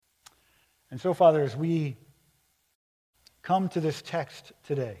And so, Father, as we come to this text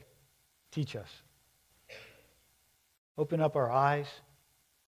today, teach us. Open up our eyes.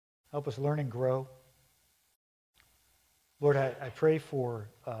 Help us learn and grow. Lord, I pray for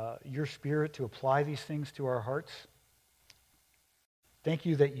your Spirit to apply these things to our hearts. Thank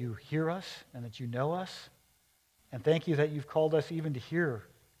you that you hear us and that you know us. And thank you that you've called us even to hear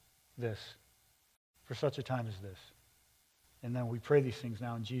this for such a time as this. And then we pray these things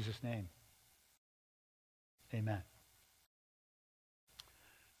now in Jesus' name. Amen.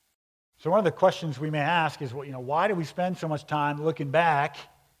 So one of the questions we may ask is, why do we spend so much time looking back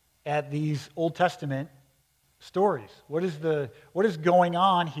at these Old Testament stories? What is going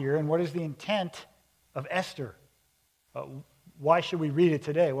on here, and what is the intent of Esther? Why should we read it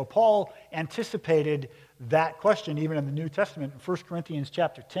today? Well, Paul anticipated that question even in the New Testament in 1 Corinthians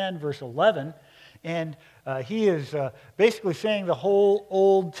chapter 10, verse 11. And he is basically saying the whole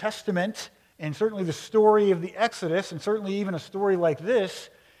Old Testament, and certainly the story of the Exodus, and certainly even a story like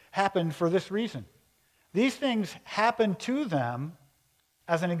this, happened for this reason. These things happened to them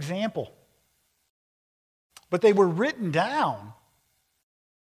as an example. But they were written down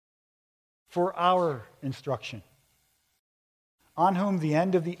for our instruction, on whom the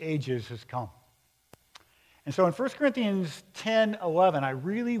end of the ages has come. And so in 1 Corinthians 10:11, I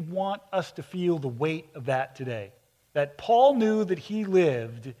really want us to feel the weight of that today. That Paul knew that he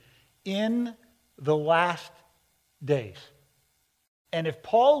lived in the last days. And if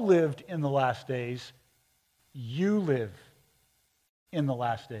Paul lived in the last days, you live in the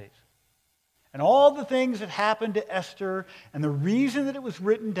last days. And all the things that happened to Esther, and the reason that it was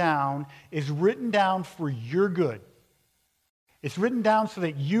written down is written down for your good. It's written down so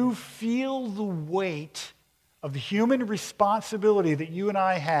that you feel the weight of the human responsibility that you and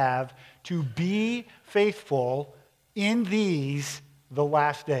I have to be faithful in these, the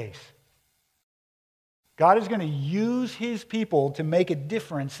last days. God is going to use his people to make a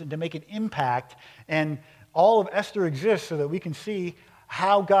difference and to make an impact. And all of Esther exists so that we can see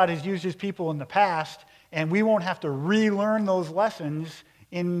how God has used his people in the past, and we won't have to relearn those lessons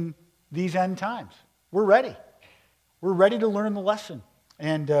in these end times. We're ready. We're ready to learn the lesson.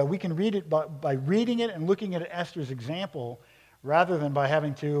 And we can read it by reading it and looking at Esther's example rather than by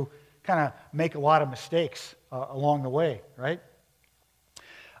having to kind of make a lot of mistakes along the way, right?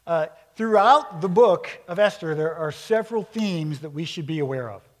 Throughout the book of Esther, there are several themes that we should be aware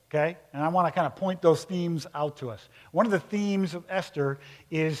of, okay? And I want to kind of point those themes out to us. One of the themes of Esther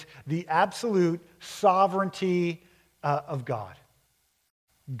is the absolute sovereignty of God.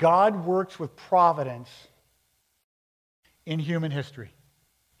 God works with providence in human history.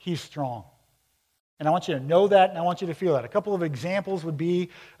 He's strong. And I want you to know that, and I want you to feel that. A couple of examples would be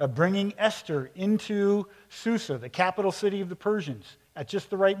bringing Esther into Susa, the capital city of the Persians, at just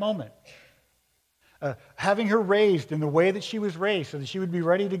the right moment. Having her raised in the way that she was raised so that she would be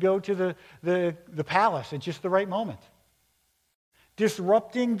ready to go to the palace at just the right moment.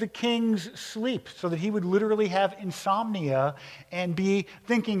 Disrupting the king's sleep so that he would literally have insomnia and be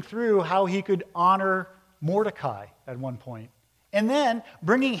thinking through how he could honor Mordecai at one point. And then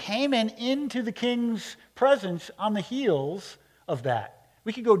bringing Haman into the king's presence on the heels of that.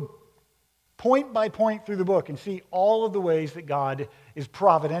 We could go point by point through the book and see all of the ways that God is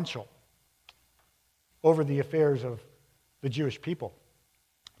providential over the affairs of the Jewish people.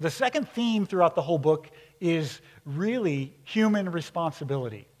 The second theme throughout the whole book is really human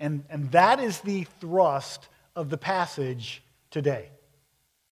responsibility. And that is the thrust of the passage today.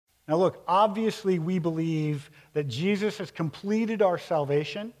 Now look, obviously we believe that Jesus has completed our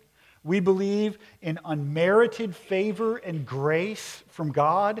salvation. We believe in unmerited favor and grace from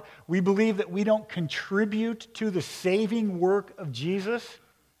God. We believe that we don't contribute to the saving work of Jesus.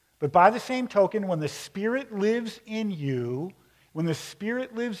 But by the same token, when the Spirit lives in you, when the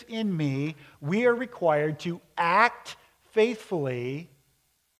Spirit lives in me, we are required to act faithfully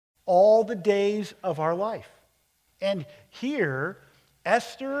all the days of our life. And here,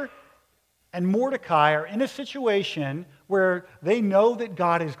 Esther and Mordecai are in a situation where they know that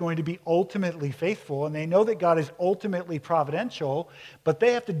God is going to be ultimately faithful and they know that God is ultimately providential, but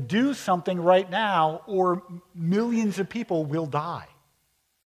they have to do something right now or millions of people will die.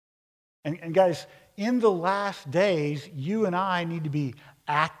 And guys, in the last days, you and I need to be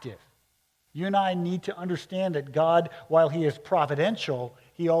active. You and I need to understand that God, while he is providential,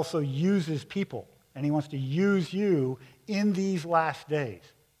 he also uses people. And he wants to use you in these last days.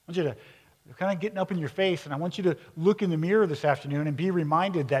 I want you to kind of getting up in your face, and I want you to look in the mirror this afternoon and be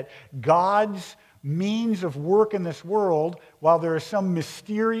reminded that God's means of work in this world, while there is some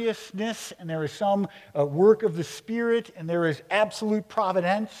mysteriousness and there is some work of the Spirit and there is absolute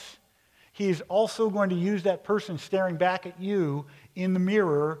providence, He is also going to use that person staring back at you in the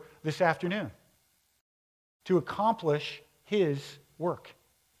mirror this afternoon to accomplish his work.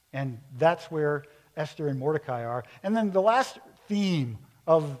 And that's where Esther and Mordecai are. And then the last theme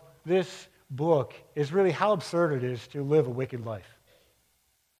of this book is really how absurd it is to live a wicked life.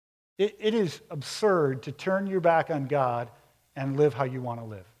 It is absurd to turn your back on God and live how you want to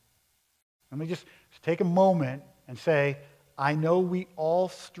live. Let me just take a moment and say, I know we all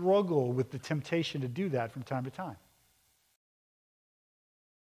struggle with the temptation to do that from time to time.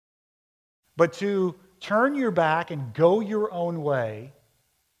 But to turn your back and go your own way,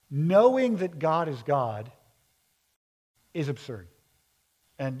 knowing that God is God, is absurd.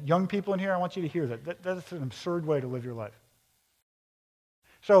 And young people in here, I want you to hear that. That's an absurd way to live your life.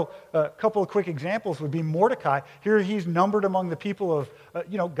 So a couple of quick examples would be Mordecai. Here he's numbered among the people of,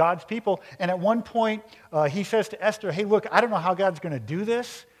 God's people. And at one point, he says to Esther, hey, look, I don't know how God's going to do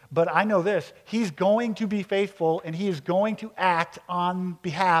this, but I know this. He's going to be faithful, and he is going to act on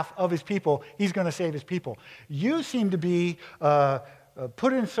behalf of his people. He's going to save his people. You seem to be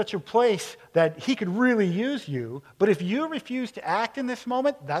put in such a place that he could really use you, but if you refuse to act in this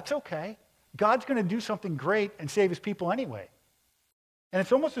moment, that's okay. God's going to do something great and save his people anyway. And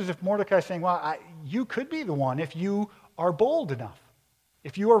it's almost as if Mordecai is saying, well, you could be the one if you are bold enough,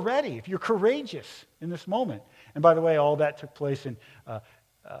 if you are ready, if you're courageous in this moment. And by the way, all that took place in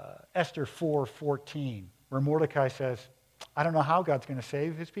Esther 4:14, where Mordecai says, I don't know how God's going to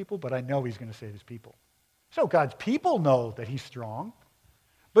save his people, but I know he's going to save his people. So God's people know that he's strong,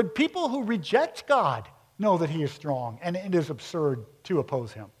 but people who reject God know that he is strong, and it is absurd to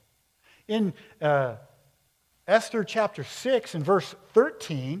oppose him. In Esther chapter 6 and verse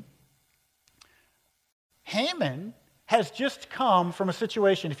 13, Haman has just come from a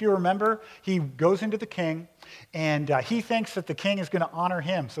situation. If you remember, he goes into the king, and he thinks that the king is going to honor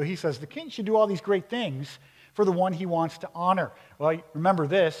him. So he says, the king should do all these great things for the one he wants to honor. Well, remember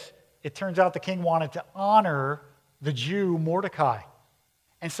this. It turns out the king wanted to honor the Jew Mordecai.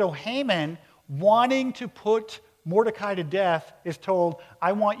 And so Haman, wanting to put Mordecai to death, is told,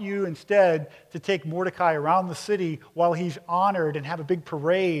 I want you instead to take Mordecai around the city while he's honored and have a big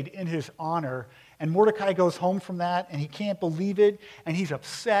parade in his honor. And Mordecai goes home from that, and he can't believe it, and he's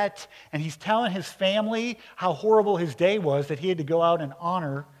upset, and he's telling his family how horrible his day was that he had to go out and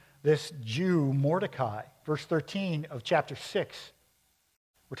honor this Jew Mordecai. Verse 13 of chapter 6.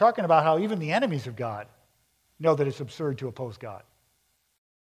 We're talking about how even the enemies of God know that it's absurd to oppose God.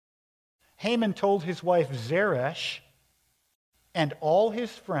 Haman told his wife Zeresh and all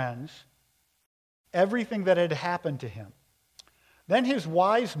his friends everything that had happened to him. Then his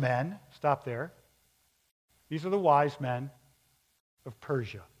wise men, stop there. These are the wise men of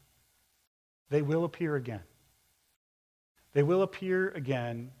Persia. They will appear again. They will appear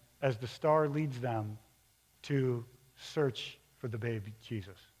again as the star leads them to search for the baby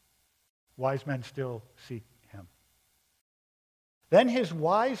Jesus. Wise men still seek him. Then his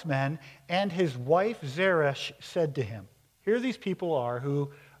wise men and his wife Zeresh said to him, here these people are who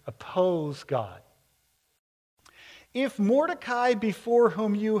oppose God. If Mordecai, before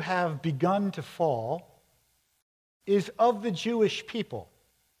whom you have begun to fall, is of the Jewish people,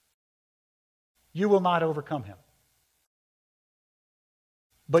 you will not overcome him,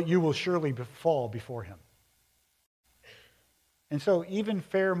 but you will surely fall before him. And so even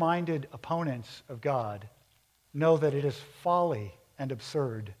fair-minded opponents of God know that it is folly and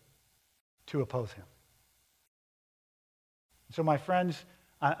absurd to oppose him. So my friends,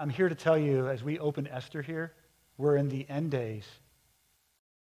 I'm here to tell you, as we open Esther here, we're in the end days.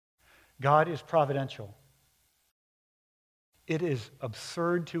 God is providential. It is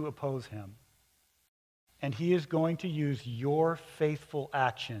absurd to oppose him. And he is going to use your faithful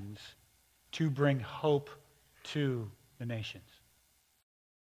actions to bring hope to the nations.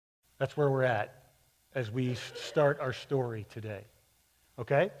 That's where we're at as we start our story today.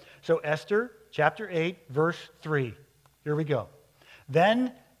 Okay? So Esther, chapter 8, verse 3. Here we go.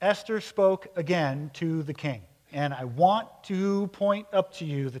 Then Esther spoke again to the king. And I want to point up to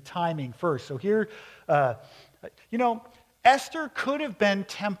you the timing first. So here, Esther could have been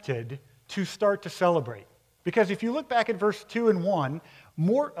tempted to start to celebrate. Because if you look back at verse 2 and 1,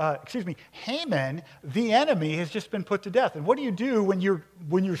 Haman, the enemy, has just been put to death. And what do you do when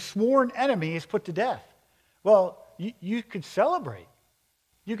your sworn enemy is put to death? Well, you could celebrate.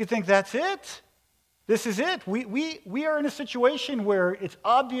 You could think, that's it. This is it. We are in a situation where it's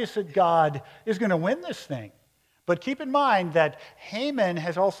obvious that God is going to win this thing. But keep in mind that Haman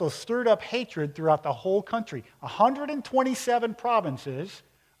has also stirred up hatred throughout the whole country. 127 provinces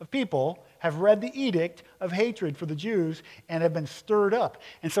of people have read the edict of hatred for the Jews and have been stirred up.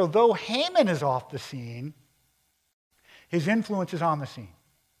 And so though Haman is off the scene, his influence is on the scene.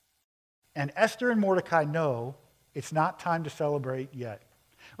 And Esther and Mordecai know it's not time to celebrate yet.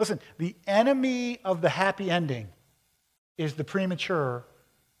 Listen, the enemy of the happy ending is the premature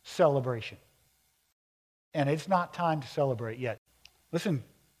celebration. And it's not time to celebrate yet. Listen,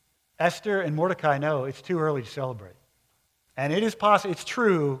 Esther and Mordecai know it's too early to celebrate. And it is possible, it's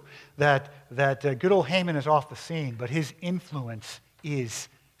true that good old Haman is off the scene, but his influence is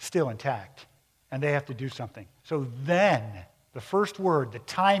still intact. And they have to do something. So then, the first word, the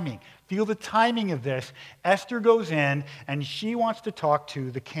timing, feel the timing of this. Esther goes in and she wants to talk to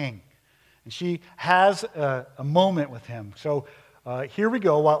the king. And she has a moment with him. So here we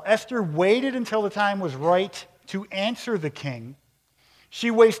go. While Esther waited until the time was right to answer the king,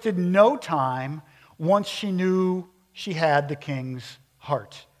 she wasted no time once she knew she had the king's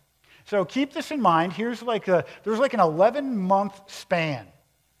heart. So keep this in mind. There's like an 11-month span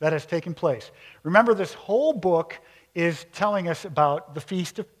that has taken place. Remember, this whole book is telling us about the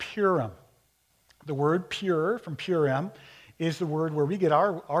Feast of Purim. The word pure from Purim is the word where we get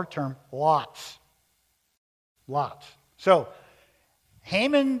our term lots. Lots. So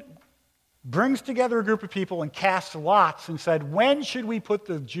Haman brings together a group of people and casts lots and said, when should we put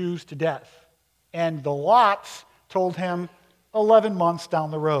the Jews to death? And the lots told him 11 months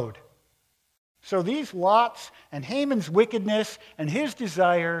down the road. So these lots and Haman's wickedness and his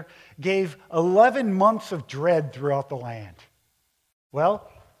desire gave 11 months of dread throughout the land.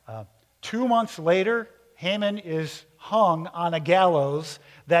 Well, 2 months later, Haman is hung on a gallows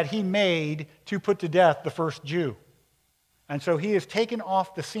that he made to put to death the first Jew. And so he is taken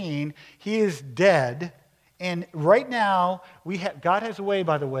off the scene. He is dead. And right now, God has a way,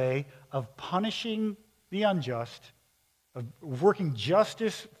 by the way, of punishing the unjust, of working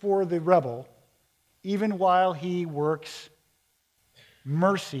justice for the rebel, even while he works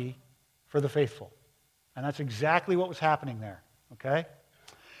mercy for the faithful. And that's exactly what was happening there, okay?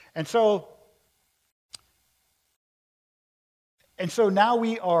 And so now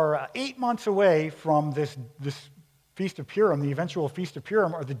we are 8 months away from this Feast of Purim, the eventual Feast of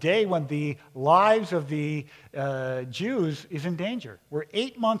Purim, or the day when the lives of the Jews is in danger. We're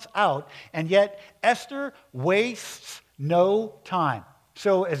 8 months out, and yet Esther wastes no time.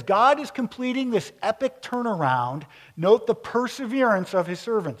 So as God is completing this epic turnaround, note the perseverance of his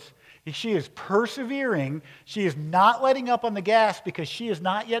servants. She is persevering. She is not letting up on the gas because she has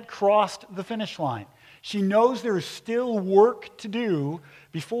not yet crossed the finish line. She knows there is still work to do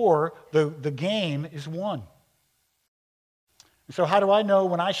before the game is won. So how do I know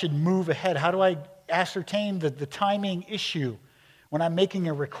when I should move ahead? How do I ascertain the timing issue when I'm making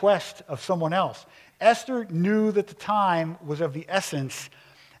a request of someone else? Esther knew that the time was of the essence,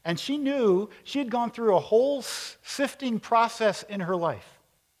 and she knew she had gone through a whole sifting process in her life.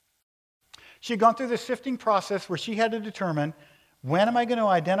 She had gone through this sifting process where she had to determine, when am I going to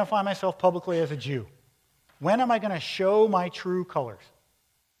identify myself publicly as a Jew? When am I going to show my true colors?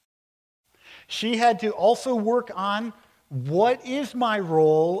 She had to also work on, what is my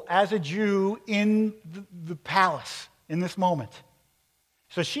role as a Jew in the palace in this moment?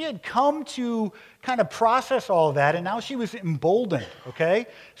 So she had come to kind of process all of that, and now she was emboldened, okay?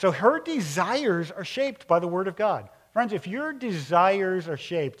 So her desires are shaped by the Word of God. Friends, if your desires are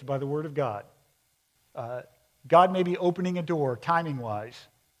shaped by the Word of God, God may be opening a door, timing-wise,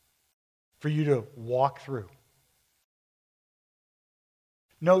 for you to walk through.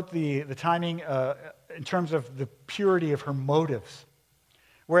 Note the timing in terms of the purity of her motives.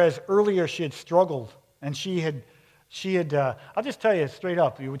 Whereas earlier she had struggled, and she had, I'll just tell you straight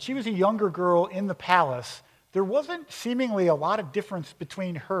up, when she was a younger girl in the palace, there wasn't seemingly a lot of difference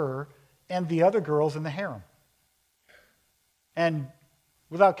between her and the other girls in the harem. And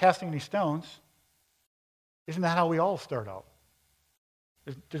without casting any stones, isn't that how we all start out?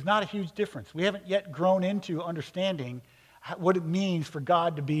 There's not a huge difference. We haven't yet grown into understanding what it means for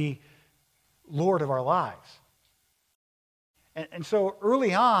God to be Lord of our lives. And so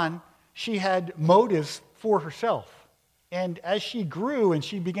early on, she had motives for herself. And as she grew and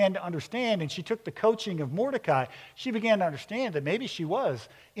she began to understand, and she took the coaching of Mordecai, she began to understand that maybe she was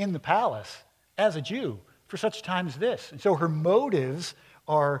in the palace as a Jew for such a time as this. And so her motives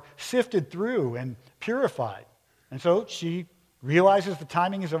are sifted through and purified. And so she realizes the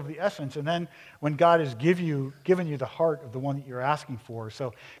timing is of the essence, and then when God has given you the heart of the one that you're asking for.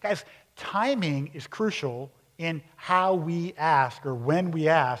 So, guys, timing is crucial in how we ask or when we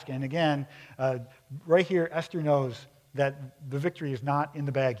ask. And again, right here, Esther knows that the victory is not in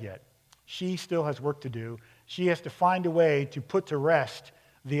the bag yet. She still has work to do. She has to find a way to put to rest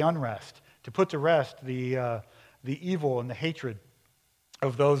the unrest, to put to rest the evil and the hatred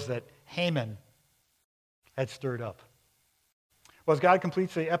of those that Haman had stirred up. Well, as God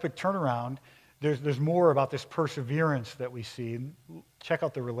completes the epic turnaround, there's more about this perseverance that we see. Check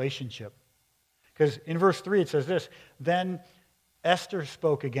out the relationship. Because in verse 3 it says this, "Then Esther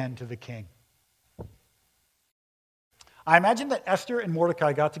spoke again to the king." I imagine that Esther and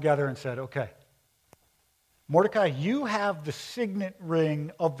Mordecai got together and said, "Okay, Mordecai, you have the signet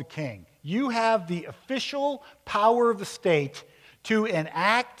ring of the king. You have the official power of the state to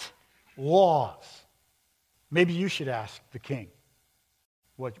enact laws. Maybe you should ask the king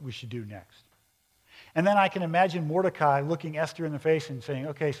what we should do next." And then I can imagine Mordecai looking Esther in the face and saying,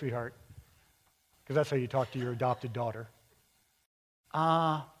 "Okay, sweetheart," because that's how you talk to your adopted daughter.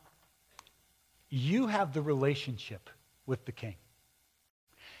 You have the relationship with the king.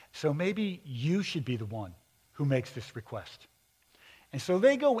 So maybe you should be the one who makes this request. And so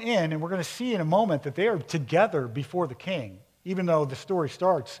they go in, and we're going to see in a moment that they are together before the king, even though the story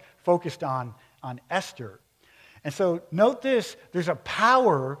starts focused on Esther. And so note this, there's a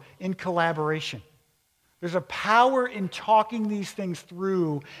power in collaboration. There's a power in talking these things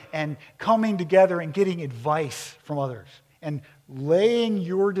through and coming together and getting advice from others and laying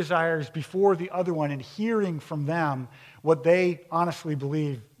your desires before the other one and hearing from them what they honestly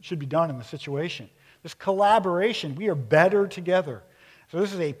believe should be done in the situation. This collaboration, we are better together. So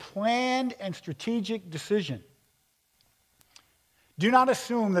this is a planned and strategic decision. Do not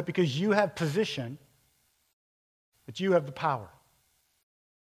assume that because you have position, that you have the power.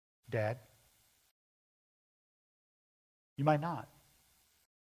 Dad, you might not.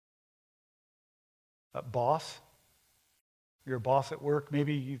 Boss, you're a boss at work.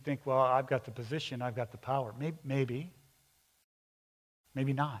 Maybe you think, well, I've got the position, I've got the power. Maybe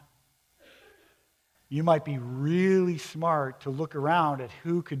not. You might be really smart to look around at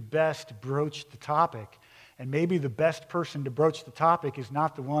who could best broach the topic. And maybe the best person to broach the topic is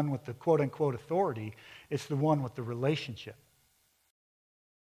not the one with the quote-unquote authority. It's the one with the relationship.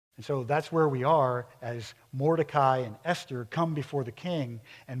 And so that's where we are as Mordecai and Esther come before the king.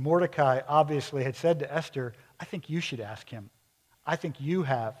 And Mordecai obviously had said to Esther, "I think you should ask him. I think you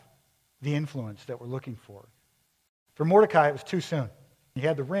have the influence that we're looking for." For Mordecai, it was too soon. He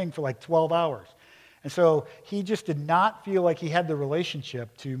had the ring for like 12 hours. And so he just did not feel like he had the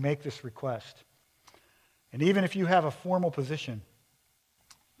relationship to make this request. And even if you have a formal position,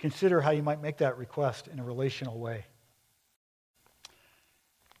 consider how you might make that request in a relational way.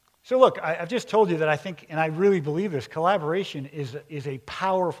 So look, I've just told you that I think, and I really believe this, collaboration is a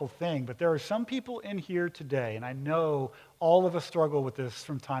powerful thing. But there are some people in here today, and I know all of us struggle with this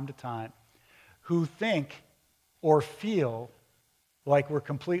from time to time, who think or feel like we're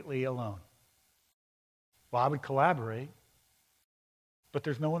completely alone. Well, I would collaborate, but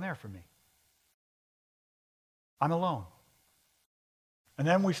there's no one there for me. I'm alone. And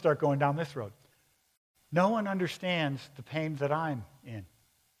then we start going down this road. No one understands the pain that I'm in.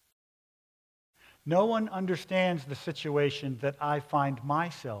 No one understands the situation that I find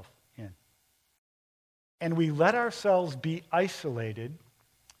myself in. And we let ourselves be isolated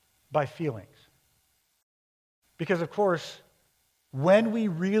by feelings. Because, of course, when we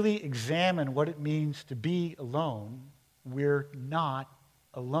really examine what it means to be alone, we're not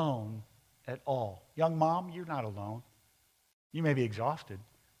alone at all. Young mom, you're not alone. You may be exhausted.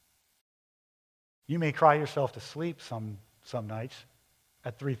 You may cry yourself to sleep some nights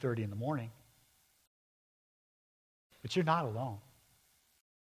at 3:30 in the morning. But you're not alone.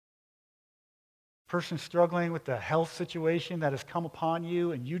 Person struggling with the health situation that has come upon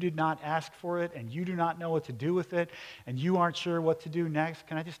you and you did not ask for it and you do not know what to do with it and you aren't sure what to do next,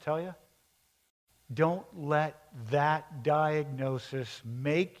 can I just tell you? Don't let that diagnosis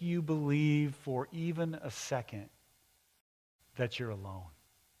make you believe for even a second that you're alone.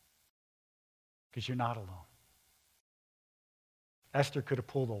 Because you're not alone. Esther could have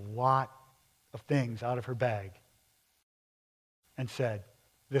pulled a lot of things out of her bag and said,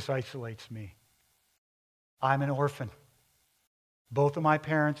 "This isolates me. I'm an orphan. Both of my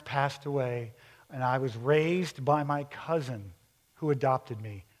parents passed away, and I was raised by my cousin who adopted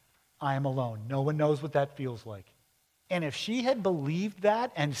me. I am alone. No one knows what that feels like." And if she had believed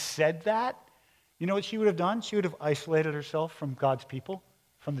that and said that, you know what she would have done? She would have isolated herself from God's people,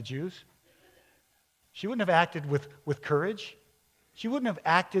 from the Jews. She wouldn't have acted with courage. She wouldn't have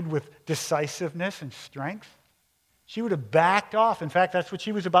acted with decisiveness and strength. She would have backed off. In fact, that's what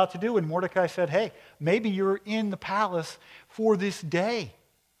she was about to do when Mordecai said, "Hey, maybe you're in the palace for this day,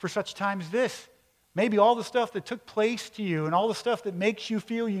 for such time as this. Maybe all the stuff that took place to you and all the stuff that makes you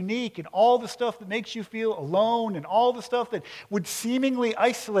feel unique and all the stuff that makes you feel alone and all the stuff that would seemingly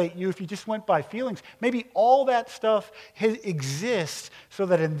isolate you if you just went by feelings. Maybe all that stuff exists so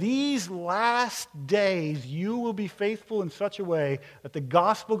that in these last days you will be faithful in such a way that the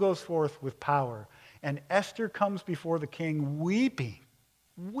gospel goes forth with power. And Esther comes before the king weeping,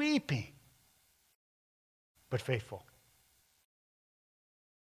 but faithful.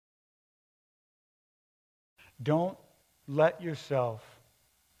 Don't let yourself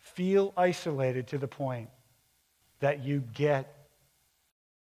feel isolated to the point that you get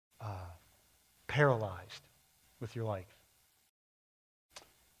paralyzed with your life.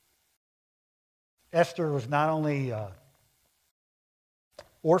 Esther was not only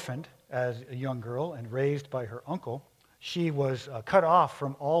orphaned as a young girl and raised by her uncle, she was cut off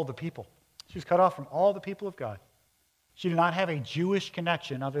from all the people. She was cut off from all the people of God. She did not have a Jewish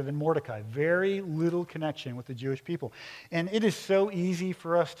connection other than Mordecai. Very little connection with the Jewish people. And it is so easy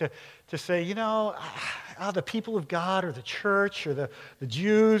for us to say, the people of God or the church or the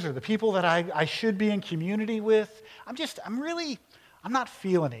Jews or the people that I should be in community with, I'm not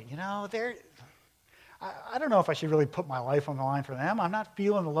feeling it. I don't know if I should really put my life on the line for them. I'm not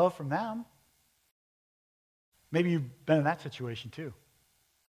feeling the love from them. Maybe you've been in that situation too.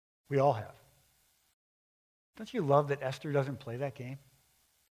 We all have. Don't you love that Esther doesn't play that game?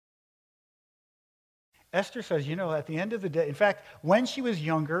 Esther says, at the end of the day, in fact, when she was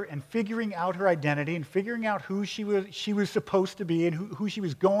younger and figuring out her identity and figuring out who she was supposed to be and who she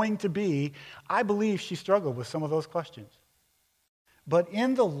was going to be, I believe she struggled with some of those questions. But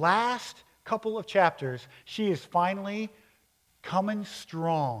in the last couple of chapters, she is finally coming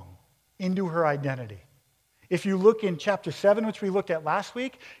strong into her identity. If you look in chapter 7, which we looked at last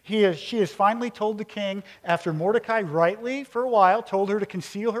week, she has finally told the king, after Mordecai rightly, for a while, told her to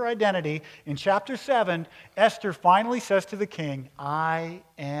conceal her identity, in chapter 7, Esther finally says to the king, I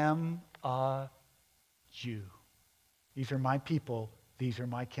am a Jew. These are my people. These are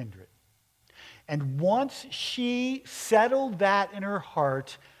my kindred. And once she settled that in her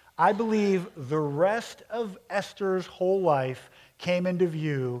heart, I believe the rest of Esther's whole life came into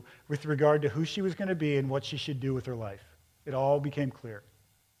view with regard to who she was going to be and what she should do with her life. It all became clear.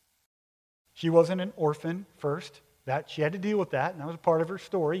 She wasn't an orphan first. She had to deal with that, and that was a part of her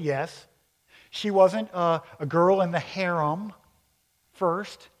story, yes. She wasn't a girl in the harem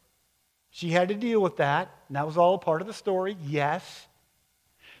first. She had to deal with that, and that was all a part of the story, yes.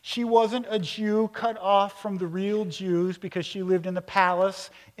 She wasn't a Jew cut off from the real Jews because she lived in the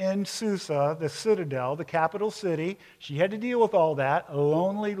palace in Susa, the citadel, the capital city. She had to deal with all that, a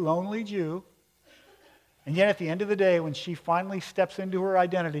lonely, lonely Jew. And yet at the end of the day, when she finally steps into her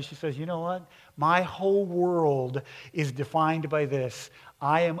identity, she says, you know what? My whole world is defined by this.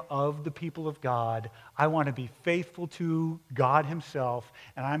 I am of the people of God. I want to be faithful to God himself,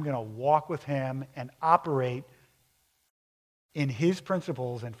 and I'm going to walk with him and operate in his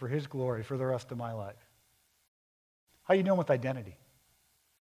principles and for his glory for the rest of my life. How are you doing with identity?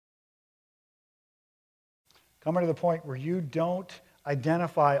 Coming to the point where you don't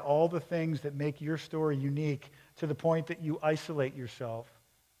identify all the things that make your story unique to the point that you isolate yourself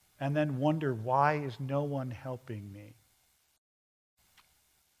and then wonder, why is no one helping me?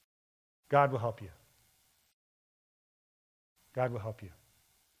 God will help you. God will help you.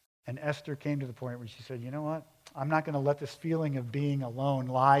 And Esther came to the point where she said, you know what? I'm not going to let this feeling of being alone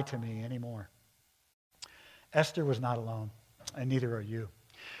lie to me anymore. Esther was not alone, and neither are you.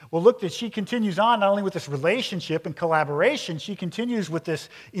 Well, look, that she continues on not only with this relationship and collaboration, she continues with this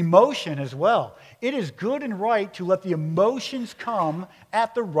emotion as well. It is good and right to let the emotions come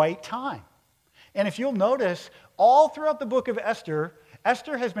at the right time. And if you'll notice, all throughout the book of Esther,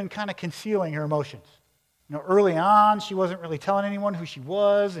 Esther has been kind of concealing her emotions. Early on, she wasn't really telling anyone who she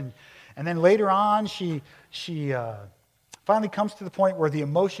was, and then later on, she finally comes to the point where the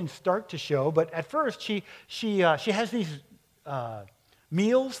emotions start to show. But at first, she has these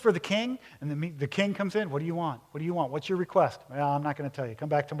meals for the king, and the king comes in. What do you want? What do you want? What's your request? Well, I'm not going to tell you. Come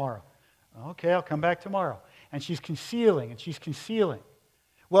back tomorrow. Okay, I'll come back tomorrow. And she's concealing, and she's concealing.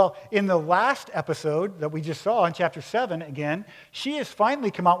 Well, in the last episode that we just saw in chapter 7, again, she has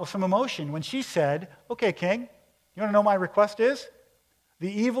finally come out with some emotion when she said, okay, king, you want to know what my request is? The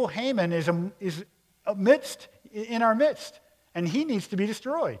evil Haman is in our midst, and he needs to be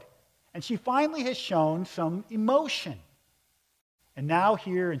destroyed. And she finally has shown some emotion. And now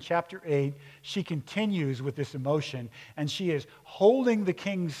here in chapter 8, she continues with this emotion, and she is holding the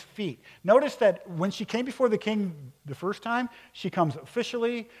king's feet. Notice that when she came before the king the first time, she comes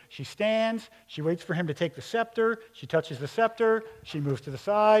officially, she stands, she waits for him to take the scepter, she touches the scepter, she moves to the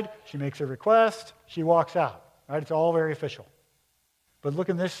side, she makes a request, she walks out. Right? It's all very official. But look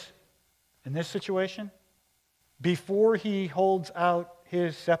in this situation, before he holds out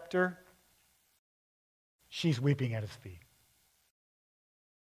his scepter, she's weeping at his feet.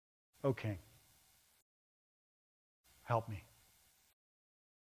 "O king, help me.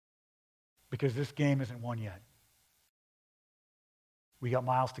 Because this game isn't won yet. We got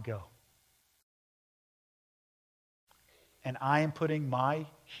miles to go. And I am putting my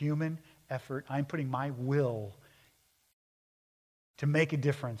human effort, I'm putting my will to make a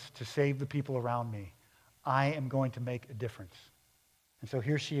difference, to save the people around me. I am going to make a difference." And so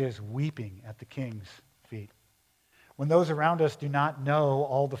here she is weeping at the king's feet. When those around us do not know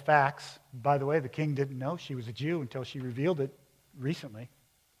all the facts, by the way, the king didn't know she was a Jew until she revealed it recently.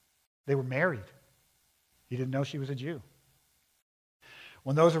 They were married. He didn't know she was a Jew.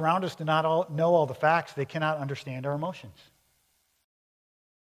 When those around us do not know all the facts, they cannot understand our emotions.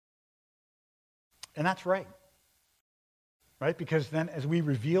 And that's right. Right? Because then as we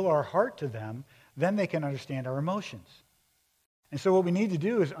reveal our heart to them, then they can understand our emotions. And so what we need to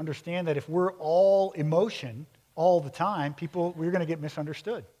do is understand that if we're all emotion all the time, we're going to get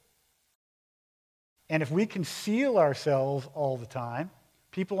misunderstood. And if we conceal ourselves all the time,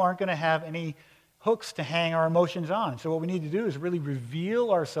 people aren't going to have any hooks to hang our emotions on. So what we need to do is really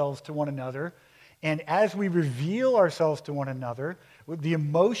reveal ourselves to one another. And as we reveal ourselves to one another, the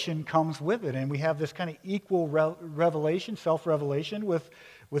emotion comes with it. And we have this kind of equal revelation, self-revelation with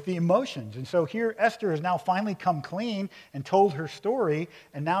the emotions. And so here Esther has now finally come clean and told her story.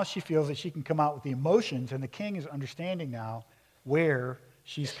 And now she feels that she can come out with the emotions. And the king is understanding now where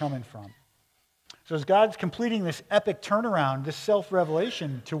she's coming from. So as God's completing this epic turnaround, this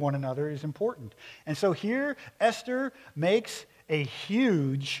self-revelation to one another is important. And so here Esther makes a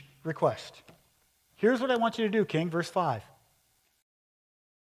huge request. Here's what I want you to do, king, verse 5.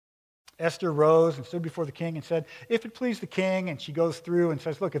 Esther rose and stood before the king and said, "If it please the king," and she goes through and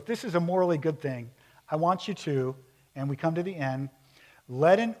says, "Look, if this is a morally good thing, I want you to," and we come to the end,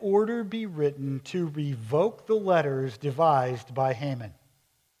 "let an order be written to revoke the letters devised by Haman."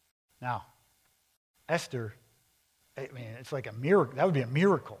 Now, Esther, I mean, it's like a miracle. That would be a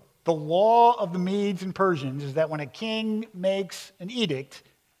miracle. The law of the Medes and Persians is that when a king makes an edict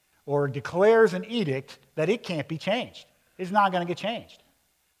or declares an edict, that it can't be changed. It's not going to get changed.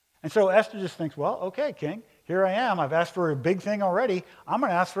 And so Esther just thinks, well, okay, king, here I am. I've asked for a big thing already. I'm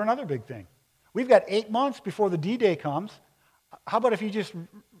going to ask for another big thing. We've got 8 months before the D-Day comes. How about if you just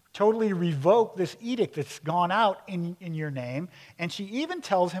totally revoke this edict that's gone out in your name? And she even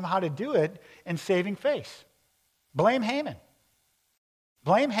tells him how to do it in saving face. Blame Haman.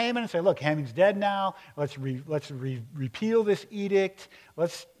 Blame Haman and say, look, Haman's dead now. Let's repeal this edict.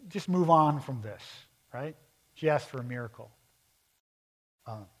 Let's just move on from this, right? She asked for a miracle.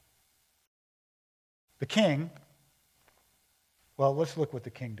 The king, well, let's look what the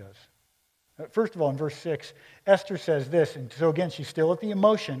king does. First of all, in verse 6, Esther says this, and so again, she's still at the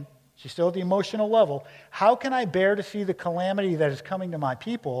emotion. She's still at the emotional level. "How can I bear to see the calamity that is coming to my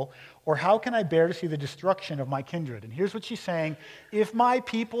people, or how can I bear to see the destruction of my kindred?" And here's what she's saying: if my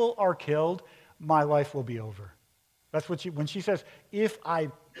people are killed, my life will be over. That's what when she says,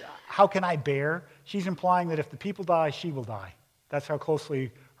 how can I bear? She's implying that if the people die, she will die. That's how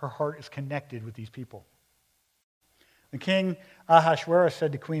closely her heart is connected with these people. The king Ahasuerus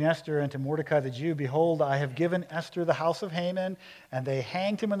said to Queen Esther and to Mordecai the Jew, "Behold, I have given Esther the house of Haman, and they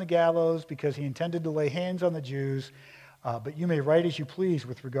hanged him on the gallows because he intended to lay hands on the Jews. But you may write as you please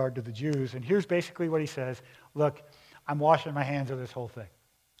with regard to the Jews." And here's basically what he says. Look, I'm washing my hands of this whole thing.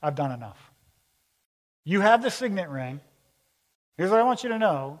 I've done enough. You have the signet ring. Here's what I want you to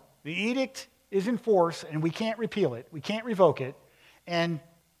know. The edict is in force, and we can't repeal it. We can't revoke it. And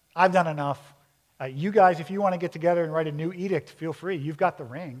I've done enough. You guys, if you want to get together and write a new edict, feel free. You've got the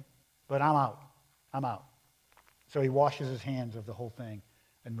ring, but I'm out. I'm out. So he washes his hands of the whole thing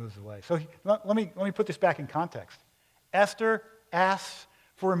and moves away. So let me put this back in context. Esther asks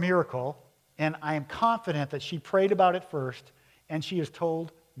for a miracle, and I am confident that she prayed about it first, and she is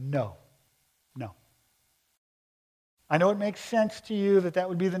told no. No. I know it makes sense to you that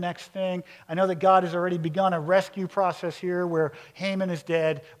would be the next thing. I know that God has already begun a rescue process here where Haman is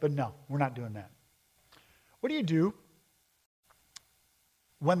dead, but no, we're not doing that. What do you do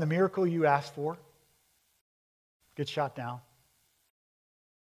when the miracle you asked for gets shot down?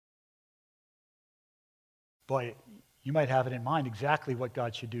 Boy, you might have it in mind exactly what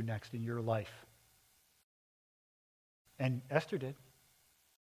God should do next in your life. And Esther did.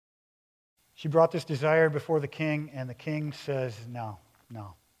 She brought this desire before the king, and the king says, no.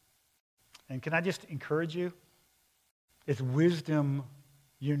 And can I just encourage you? It's wisdom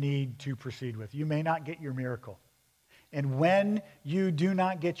you need to proceed with. You may not get your miracle. And when you do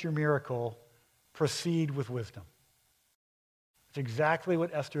not get your miracle, proceed with wisdom. It's exactly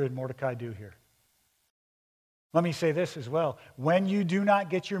what Esther and Mordecai do here. Let me say this as well. When you do not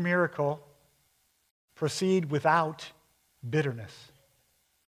get your miracle, proceed without bitterness.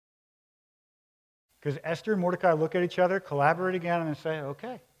 Because Esther and Mordecai look at each other, collaborate again, and say,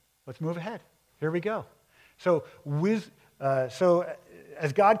 okay, let's move ahead. Here we go. So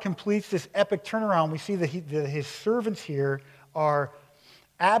as God completes this epic turnaround, we see that his servants here are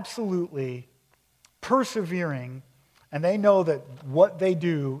absolutely persevering, and they know that what they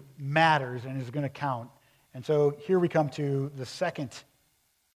do matters and is going to count. And so here we come to the second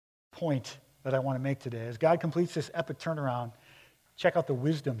point that I want to make today. As God completes this epic turnaround, check out the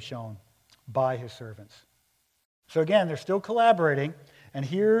wisdom shown by his servants. So again, they're still collaborating, and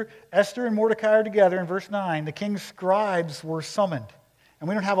here Esther and Mordecai are together. In verse 9, the king's scribes were summoned. And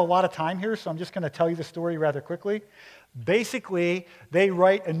we don't have a lot of time here, so I'm just going to tell you the story rather quickly. Basically, they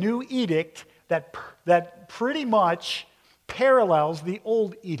write a new edict that pretty much parallels the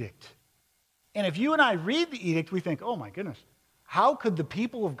old edict. And if you and I read the edict, we think, oh my goodness, how could the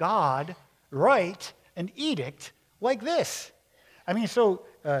people of God write an edict like this? I mean, so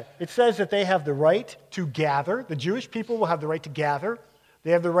it says that they have the right to gather. The Jewish people will have the right to gather.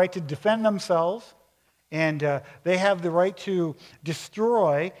 They have the right to defend themselves. And they have the right to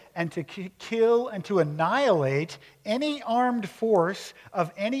destroy and to kill and to annihilate any armed force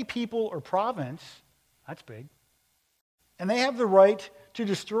of any people or province. That's big. And they have the right to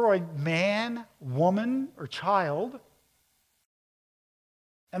destroy man, woman, or child.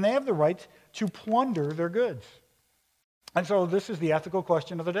 And they have the right to plunder their goods. And so this is the ethical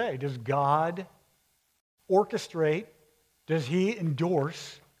question of the day. Does God orchestrate, does he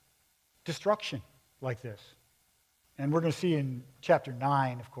endorse destruction like this? And we're going to see in chapter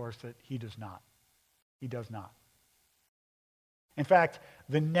 9, of course, that he does not. He does not. In fact,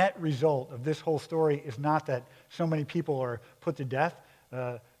 the net result of this whole story is not that so many people are put to death.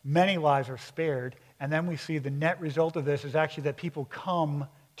 Many lives are spared. And then we see the net result of this is actually that people come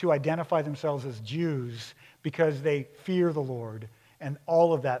to identify themselves as Jews because they fear the Lord, and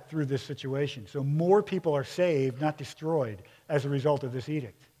all of that through this situation. So more people are saved, not destroyed, as a result of this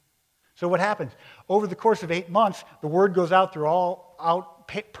edict. So what happens? Over the course of 8 months, the word goes out throughout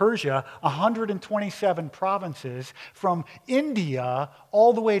Persia, 127 provinces, from India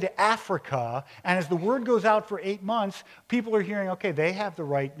all the way to Africa. And as the word goes out for 8 months, people are hearing, okay, they have the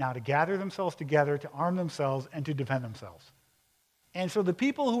right now to gather themselves together, to arm themselves, and to defend themselves. And so the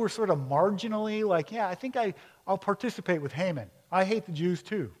people who were sort of marginally like, yeah, I think I'll participate with Haman. I hate the Jews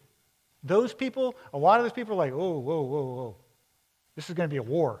too. Those people, a lot of those people are like, whoa. This is going to be a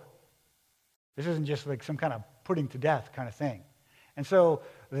war. This isn't just like some kind of putting to death kind of thing. And so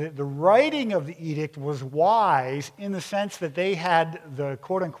the writing of the edict was wise in the sense that they had the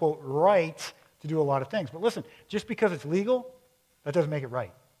quote-unquote right to do a lot of things. But listen, just because it's legal, that doesn't make it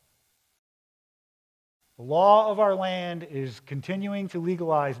right. The law of our land is continuing to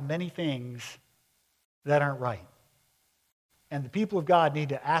legalize many things that aren't right. And the people of God need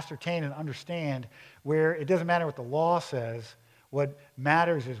to ascertain and understand where it doesn't matter what the law says, what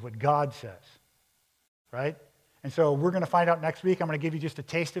matters is what God says. Right? And so we're going to find out next week. I'm going to give you just a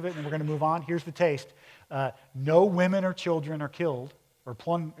taste of it, and then we're going to move on. Here's the taste. No women or children are killed,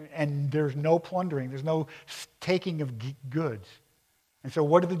 and there's no plundering. There's no taking of goods. And so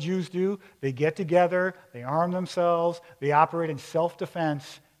what do the Jews do? They get together, they arm themselves, they operate in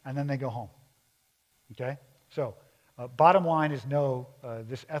self-defense, and then they go home. Okay? So bottom line is no,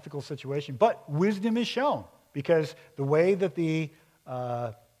 this ethical situation. But wisdom is shown, because the way that the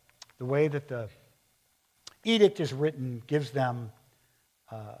edict is written gives them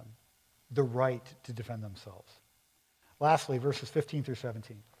the right to defend themselves. Lastly, verses 15 through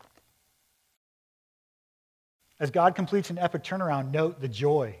 17. As God completes an epic turnaround, note the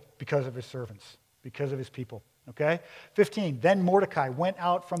joy because of his servants, because of his people. Okay? 15, then Mordecai went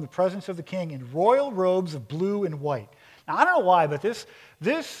out from the presence of the king in royal robes of blue and white. Now, I don't know why, but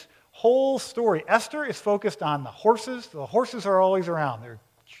this whole story, Esther is focused on the horses. The horses are always around.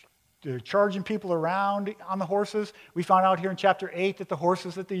 They're charging people around on the horses. We found out here in chapter 8 that the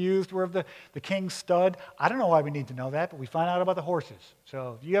horses that they used were of the king's stud. I don't know why we need to know that, but we find out about the horses.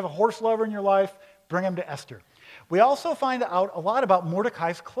 So if you have a horse lover in your life, bring them to Esther. We also find out a lot about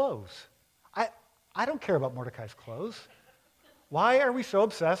Mordecai's clothes. I don't care about Mordecai's clothes. Why are we so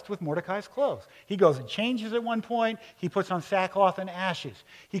obsessed with Mordecai's clothes? He goes and changes at one point. He puts on sackcloth and ashes.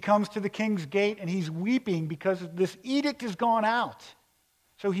 He comes to the king's gate and he's weeping because this edict has gone out.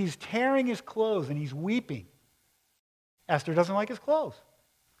 So he's tearing his clothes and he's weeping. Esther doesn't like his clothes.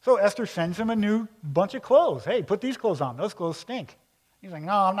 So Esther sends him a new bunch of clothes. Hey, put these clothes on. Those clothes stink. He's like,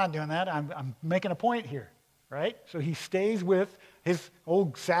 no, I'm not doing that. I'm making a point here, right? So he stays with his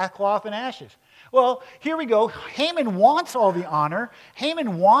old sackcloth and ashes. Well, here we go. Haman wants all the honor.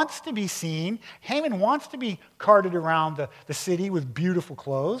 Haman wants to be seen. Haman wants to be carted around the city with beautiful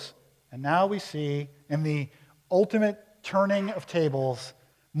clothes. And now we see in the ultimate turning of tables,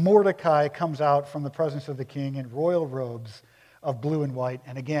 Mordecai comes out from the presence of the king in royal robes of blue and white.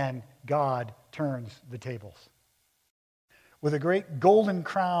 And again, God turns the tables. With a great golden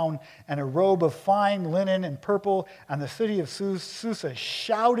crown and a robe of fine linen and purple, and the city of Susa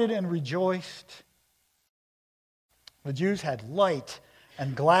shouted and rejoiced. The Jews had light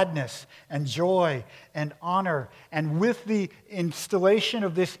and gladness and joy and honor. And with the installation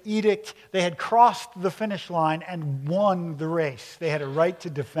of this edict, they had crossed the finish line and won the race. They had a right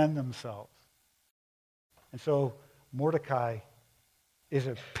to defend themselves. And so Mordecai is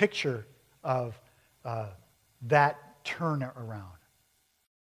a picture of that turnaround.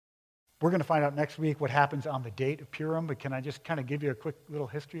 We're going to find out next week what happens on the date of Purim, but can I just kind of give you a quick little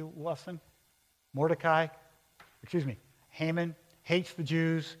history lesson? Haman hates the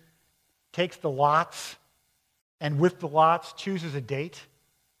Jews, takes the lots, and with the lots chooses a date.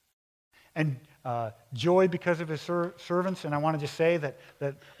 And joy because of his servants, and I want to just say that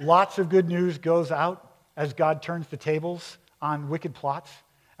lots of good news goes out as God turns the tables on wicked plots.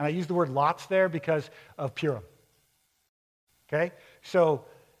 And I use the word lots there because of Purim. Okay? So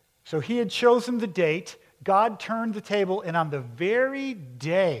he had chosen the date. God turned the table, and on the very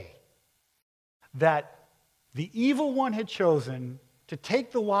day that the evil one had chosen to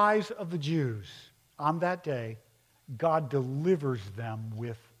take the lives of the Jews, on that day, God delivers them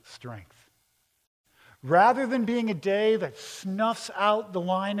with strength. Rather than being a day that snuffs out the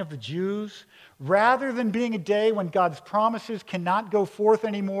line of the Jews, rather than being a day when God's promises cannot go forth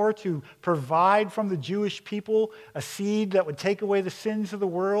anymore to provide from the Jewish people a seed that would take away the sins of the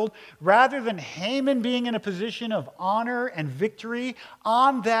world, rather than Haman being in a position of honor and victory,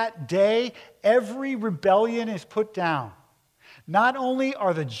 on that day, every rebellion is put down. Not only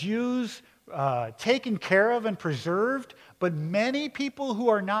are the Jews taken care of and preserved, but many people who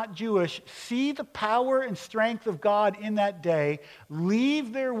are not Jewish see the power and strength of God in that day,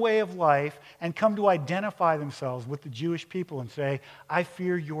 leave their way of life, and come to identify themselves with the Jewish people and say, I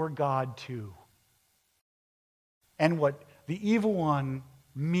fear your God too. And what the evil one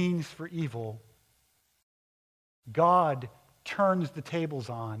means for evil, God turns the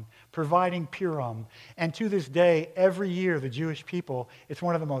tables on, providing Purim. And to this day, every year, the Jewish people, it's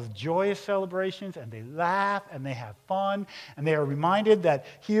one of the most joyous celebrations, and they laugh and they have fun, and they are reminded that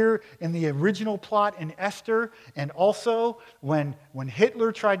here in the original plot in Esther, and also when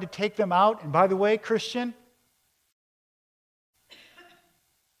Hitler tried to take them out, and by the way, Christian,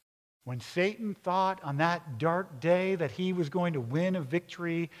 when Satan thought on that dark day that he was going to win a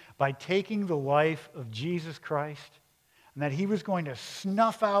victory by taking the life of Jesus Christ, and that he was going to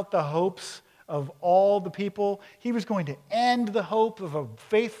snuff out the hopes of all the people. He was going to end the hope of a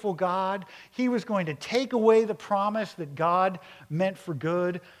faithful God. He was going to take away the promise that God meant for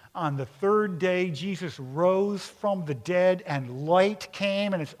good. On the third day, Jesus rose from the dead and light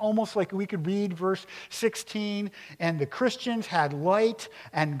came. And it's almost like we could read verse 16. And the Christians had light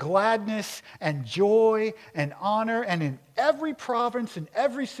and gladness and joy and honor. And in every province, in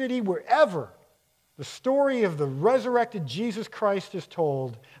every city, wherever the story of the resurrected Jesus Christ is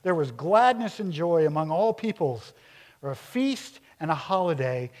told, there was gladness and joy among all peoples, or a feast and a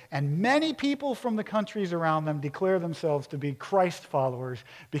holiday, and many people from the countries around them declare themselves to be Christ followers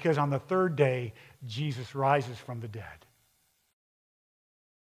because on the third day, Jesus rises from the dead.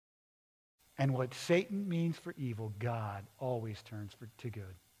 And what Satan means for evil, God always turns to good.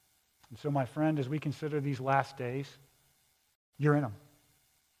 And so, my friend, as we consider these last days, you're in them.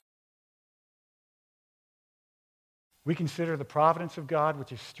 We consider the providence of God,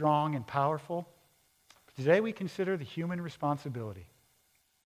 which is strong and powerful. Today we consider the human responsibility.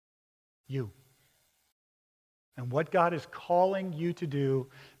 You. And what God is calling you to do,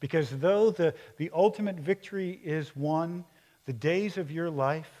 because though the ultimate victory is won, the days of your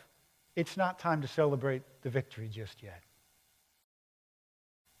life, it's not time to celebrate the victory just yet.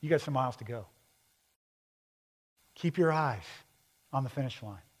 You got some miles to go. Keep your eyes on the finish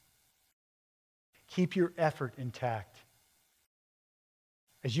line. Keep your effort intact.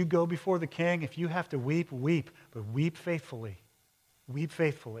 As you go before the king, if you have to weep, weep, but weep faithfully. Weep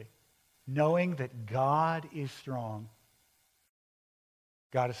faithfully, knowing that God is strong.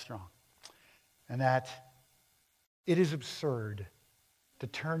 God is strong. And that it is absurd to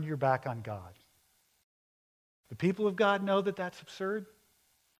turn your back on God. The people of God know that that's absurd.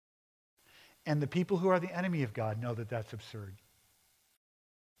 And the people who are the enemy of God know that that's absurd.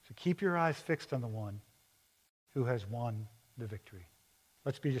 So keep your eyes fixed on the one who has won the victory.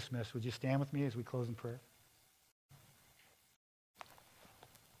 Let's be dismissed. Would you stand with me as we close in prayer?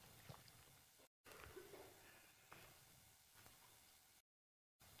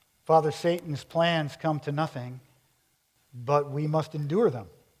 Father, Satan's plans come to nothing, but we must endure them.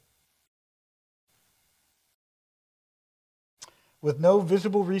 With no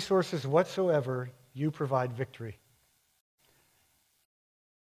visible resources whatsoever, you provide victory.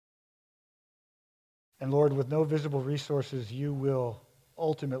 And Lord, with no visible resources, you will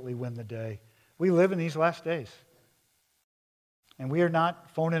ultimately win the day. We live in these last days, and we are not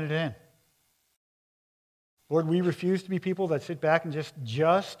phoning it in. Lord, we refuse to be people that sit back and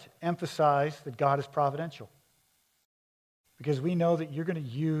just emphasize that God is providential. Because we know that you're going to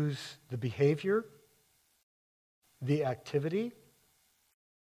use the behavior, the activity,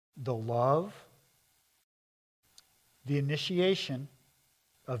 the love, the initiation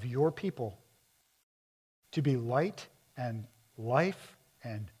of your people to be light and life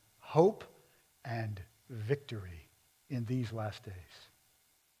and hope and victory in these last days.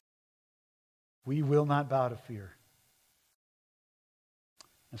 We will not bow to fear.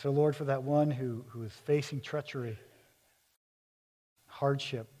 And so, Lord, for that one who is facing treachery,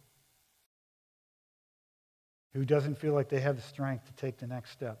 hardship, who doesn't feel like they have the strength to take the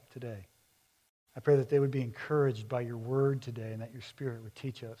next step today, I pray that they would be encouraged by your word today and that your Spirit would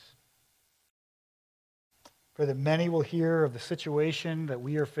teach us. Pray that many will hear of the situation that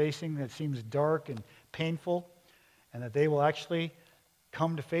we are facing that seems dark and painful, and that they will actually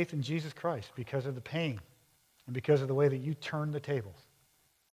come to faith in Jesus Christ because of the pain and because of the way that you turn the tables.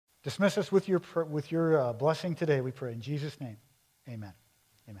 Dismiss us with your blessing today, we pray. In Jesus' name, amen.